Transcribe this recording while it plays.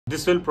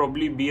This will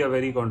probably be a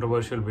very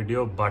controversial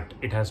video, but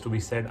it has to be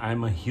said.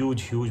 I'm a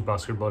huge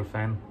basketball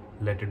fan.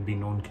 Let it be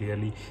known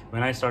clearly.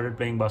 When I started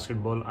playing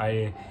basketball,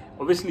 I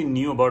obviously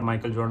knew about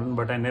Michael Jordan,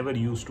 but I never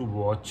used to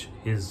watch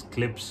his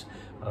clips,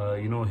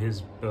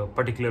 his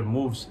particular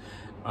moves.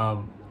 I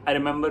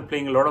remember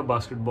playing a lot of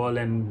basketball,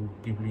 and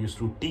people used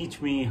to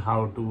teach me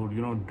how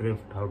to,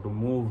 drift, how to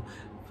move,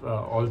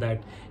 all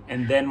that.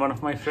 And then one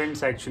of my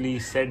friends actually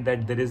said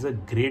that there is a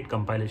great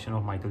compilation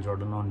of Michael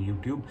Jordan on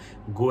YouTube.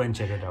 Go and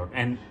check it out.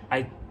 And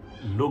I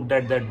looked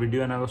at that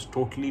video and I was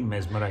totally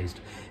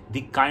mesmerized.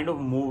 The kind of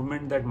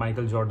movement that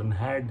Michael Jordan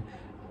had,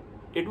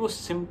 it was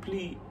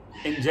simply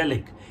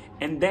angelic.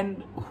 And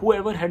then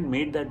whoever had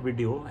made that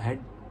video had,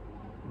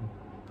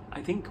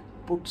 I think,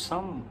 put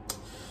some,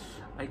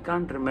 I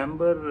can't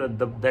remember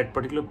that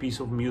particular piece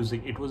of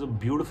music. It was a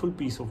beautiful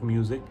piece of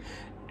music,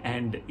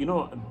 and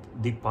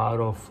the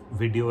power of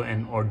video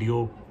and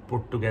audio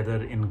put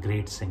together in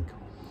great sync.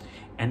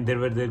 And there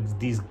were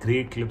these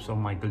great clips of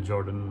Michael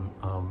Jordan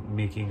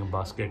making a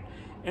basket,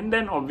 and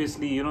then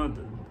obviously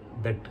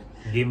that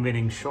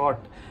game-winning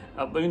shot,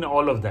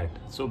 all of that.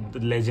 So the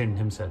legend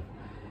himself.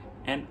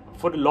 And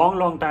for a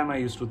long time I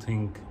used to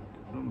think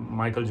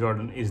Michael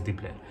Jordan is the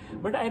player.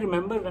 But I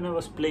remember when I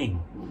was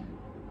playing,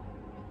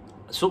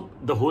 so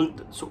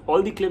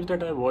all the clips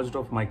that I watched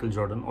of Michael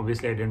Jordan,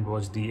 obviously I didn't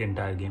watch the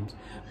entire games,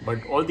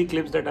 but all the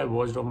clips that I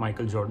watched of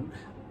Michael Jordan,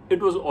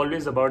 it was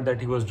always about that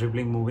he was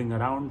dribbling, moving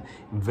around,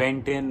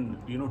 went in,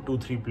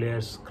 2-3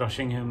 players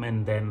crushing him,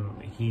 and then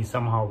he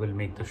somehow will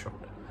make the shot.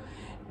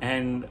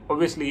 And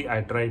obviously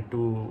I tried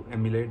to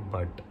emulate,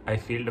 but I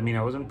failed. I mean,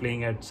 I wasn't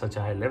playing at such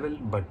a high level,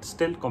 but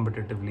still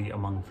competitively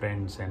among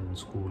friends and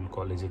school,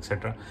 college,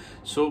 etc.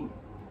 So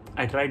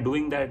I tried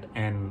doing that,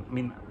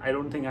 and I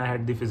don't think I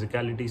had the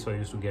physicality, so I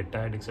used to get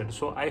tired, etc.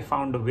 So I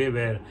found a way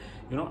where,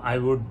 I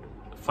would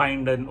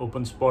find an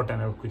open spot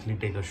and I would quickly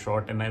take a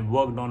shot, and I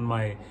worked on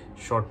my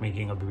shot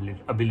making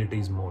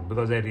abilities more,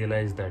 because I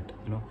realized that,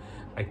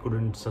 I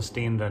couldn't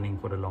sustain running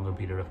for a longer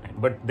period of time.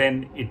 But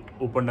then it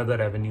opened other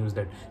avenues,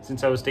 that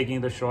since I was taking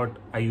the shot,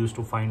 I used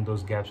to find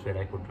those gaps where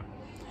I could run.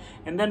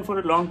 And then for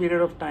a long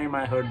period of time,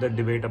 I heard the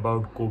debate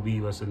about Kobe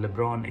versus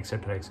LeBron,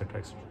 etc., etc.,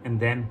 etc. And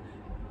then,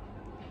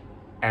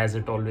 as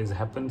it always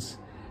happens,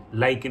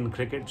 like in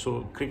cricket,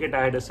 so cricket,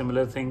 I had a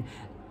similar thing.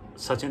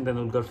 Sachin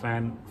Tendulkar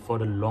fan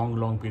for a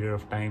long period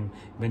of time.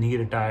 When he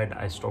retired,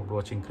 I stopped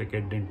watching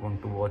cricket, didn't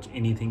want to watch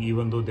anything,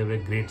 even though there were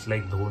greats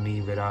like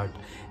Dhoni, Virat,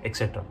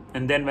 etc.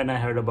 And then when I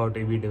heard about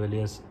A.B. de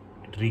Villiers,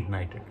 it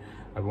reignited.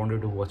 I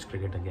wanted to watch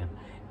cricket again.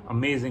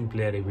 Amazing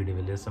player, A.B. de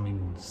Villiers.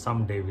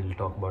 Someday we'll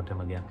talk about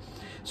him again.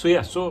 So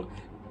yeah, so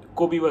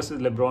Kobe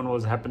versus LeBron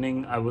was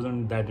happening. I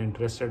wasn't that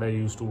interested. I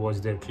used to watch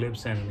their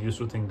clips and used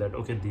to think that,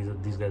 okay,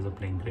 these guys are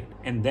playing great.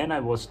 And then I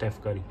watched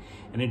Steph Curry,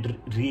 and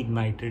it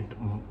reignited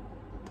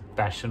the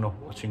passion of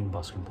watching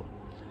basketball.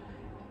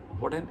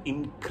 What an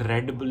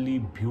incredibly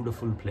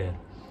beautiful player.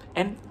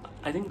 And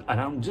I think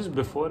around just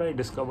before I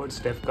discovered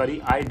Steph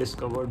Curry, I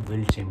discovered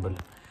Wilt Chamberlain.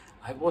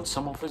 I watched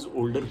some of his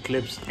older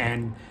clips,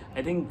 and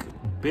I think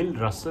Bill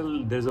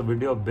Russell, there's a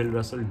video of Bill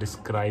Russell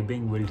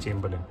describing Wilt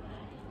Chamberlain.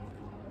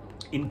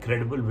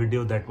 Incredible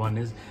video that one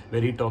is,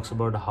 where he talks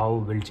about how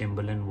Wilt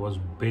Chamberlain was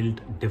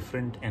built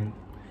different and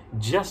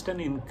just an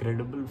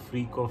incredible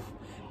freak of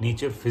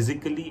nature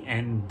physically,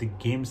 and the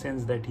game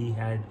sense that he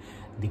had,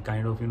 the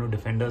kind of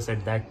defenders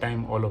at that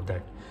time, all of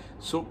that.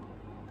 So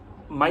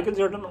Michael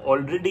Jordan,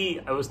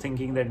 already I was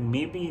thinking that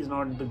maybe he's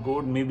not the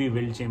GOAT, maybe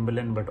Wilt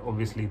Chamberlain, but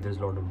obviously there's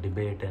a lot of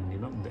debate,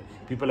 and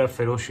people are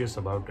ferocious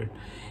about it.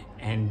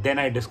 And then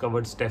I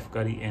discovered Steph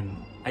Curry,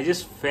 and I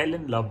just fell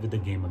in love with the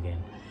game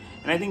again.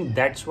 And I think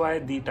that's why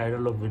the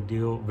title of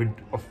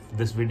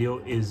this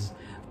video is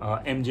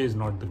MJ is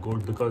not the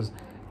GOAT, because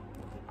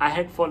I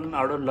had fallen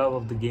out of love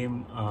of the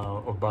game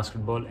of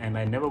basketball, and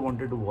I never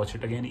wanted to watch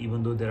it again,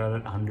 even though there are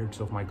hundreds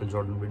of Michael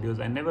Jordan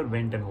videos. I never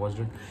went and watched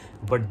it.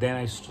 But then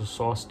I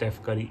saw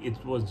Steph Curry.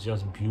 It was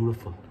just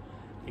beautiful.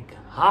 Like,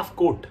 half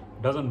court,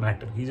 doesn't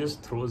matter. He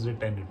just throws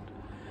it,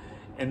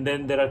 and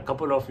then there are a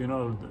couple of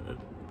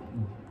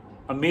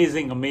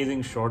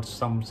amazing shots,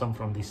 some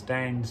from the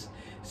stands,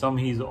 some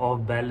he's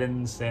off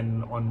balance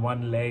and on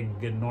one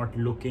leg and not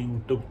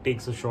looking,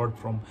 takes a shot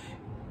from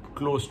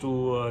close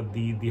to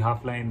the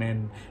half line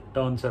and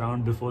turns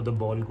around before the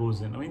ball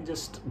goes in.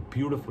 Just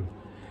beautiful.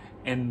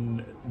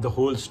 And the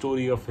whole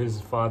story of his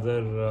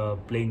father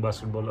playing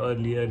basketball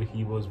earlier,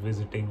 he was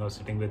visiting or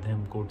sitting with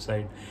him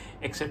courtside,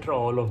 etc.,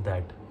 all of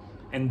that.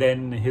 And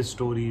then his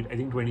story, I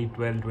think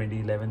 2012,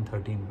 2011,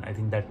 13, I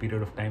think that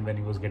period of time when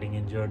he was getting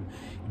injured,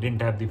 he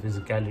didn't have the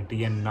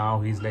physicality, and now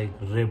he's like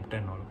ripped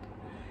and all.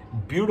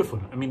 Beautiful.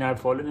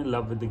 I've fallen in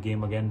love with the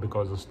game again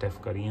because of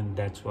Steph Curry, and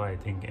that's why I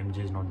think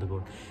MJ is not the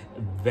GOAT.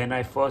 When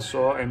I first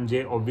saw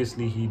MJ,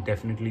 obviously he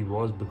definitely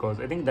was,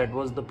 because I think that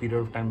was the period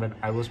of time when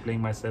I was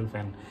playing myself,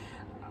 and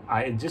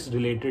I just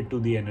related to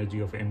the energy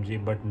of MJ.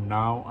 But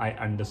now I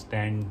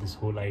understand this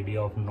whole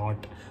idea of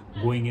not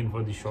going in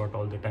for the shot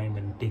all the time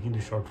and taking the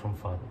shot from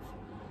far off.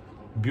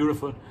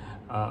 Beautiful.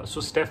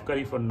 So Steph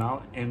Curry for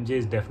now. MJ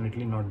is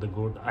definitely not the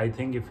GOAT. I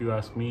think if you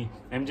ask me,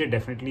 MJ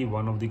definitely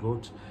one of the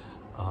GOATs.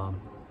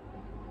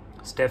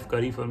 Steph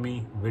Curry for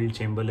me, Wilt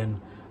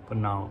Chamberlain for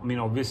now. I mean,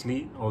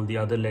 obviously all the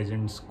other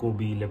legends,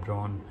 Kobe,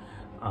 LeBron,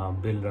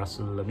 Bill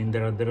Russell. I mean,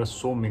 there are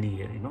so many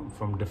here, you know,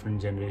 from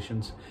different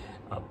generations.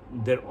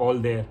 They're all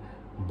there,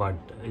 but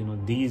you know,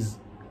 these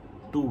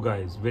two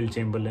guys, Wilt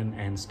Chamberlain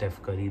and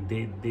Steph Curry,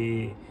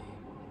 they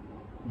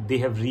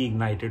have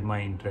reignited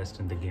my interest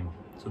in the game.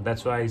 So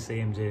that's why I say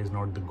MJ is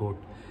not the GOAT.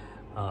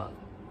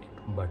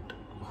 But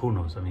who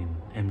knows? I mean,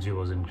 MJ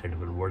was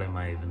incredible. What am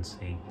I even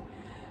saying?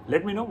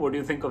 Let me know what do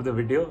you think of the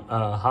video.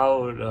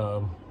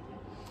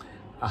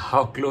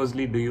 How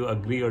closely do you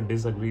agree or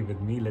disagree with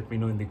me? Let me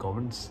know in the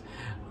comments.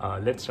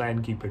 Let's try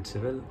and keep it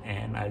civil,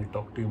 and I'll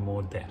talk to you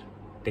more there.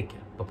 Take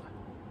care. Bye-bye.